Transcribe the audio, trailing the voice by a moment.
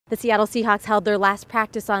The Seattle Seahawks held their last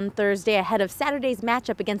practice on Thursday ahead of Saturday's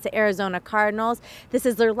matchup against the Arizona Cardinals. This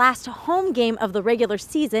is their last home game of the regular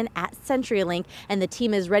season at CenturyLink, and the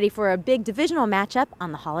team is ready for a big divisional matchup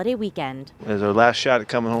on the holiday weekend. As our last shot at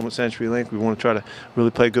coming home at CenturyLink, we want to try to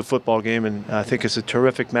really play a good football game, and I think it's a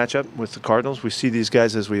terrific matchup with the Cardinals. We see these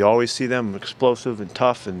guys as we always see them, explosive and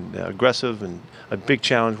tough and aggressive, and a big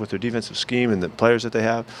challenge with their defensive scheme and the players that they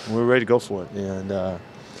have. We're ready to go for it, and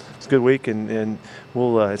it's a good week, and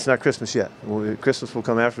we'll. It's not Christmas yet. Christmas will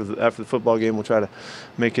come after the football game. We'll try to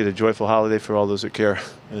make it a joyful holiday for all those that care,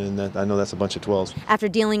 and I know that's a bunch of 12s. After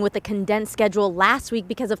dealing with the condensed schedule last week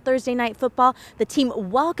because of Thursday night football, the team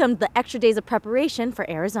welcomed the extra days of preparation for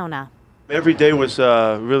Arizona. Every day was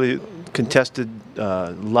really contested,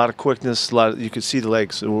 a lot of quickness, you could see the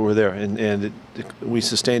legs were there, and we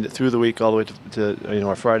sustained it through the week all the way to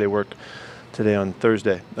our Friday work today on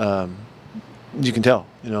Thursday. You can tell,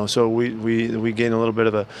 so we gain a little bit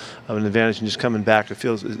of an advantage in just coming back. It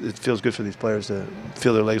feels good for these players to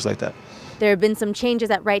feel their legs like that. There have been some changes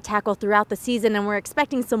at right tackle throughout the season, and we're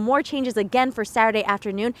expecting some more changes again for Saturday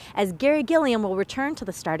afternoon as Gary Gilliam will return to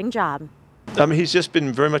the starting job. I mean, he's just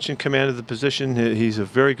been very much in command of the position. He's a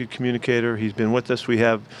very good communicator. He's been with us. We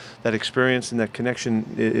have that experience, and that connection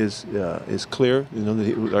is clear.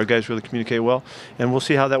 Our guys really communicate well, and we'll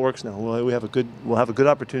see how that works now. We'll have a good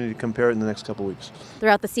opportunity to compare it in the next couple of weeks.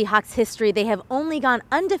 Throughout the Seahawks' history, they have only gone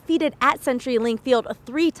undefeated at CenturyLink Field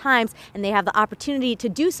 3 times, and they have the opportunity to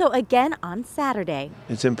do so again on Saturday.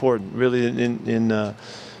 It's important, really, in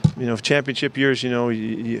championship years,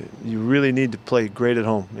 you really need to play great at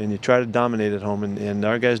home, and you try to dominate at home, and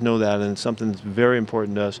our guys know that, and it's something that's very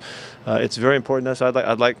important to us. It's very important to us.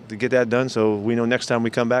 I'd like to get that done, so we know next time we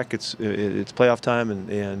come back, it's playoff time,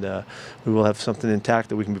 and we will have something intact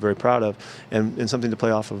that we can be very proud of, and something to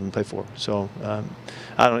play off of and play for. So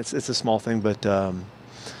I don't know, it's a small thing, but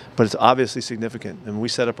it's obviously significant, and we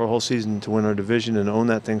set up our whole season to win our division and own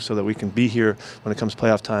that thing so that we can be here when it comes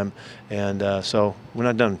playoff time. And so we're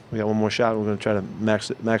not done. We got one more shot. We're going to try to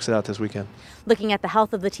max it out this weekend. Looking at the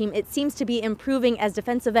health of the team, it seems to be improving as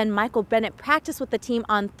defensive end Michael Bennett practiced with the team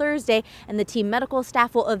on Thursday, and the team medical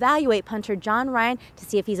staff will evaluate punter John Ryan to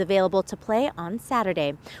see if he's available to play on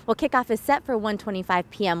Saturday. Well, kickoff is set for 1:25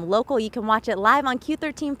 p.m. local. You can watch it live on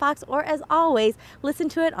Q13 Fox, or as always, listen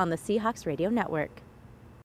to it on the Seahawks Radio Network.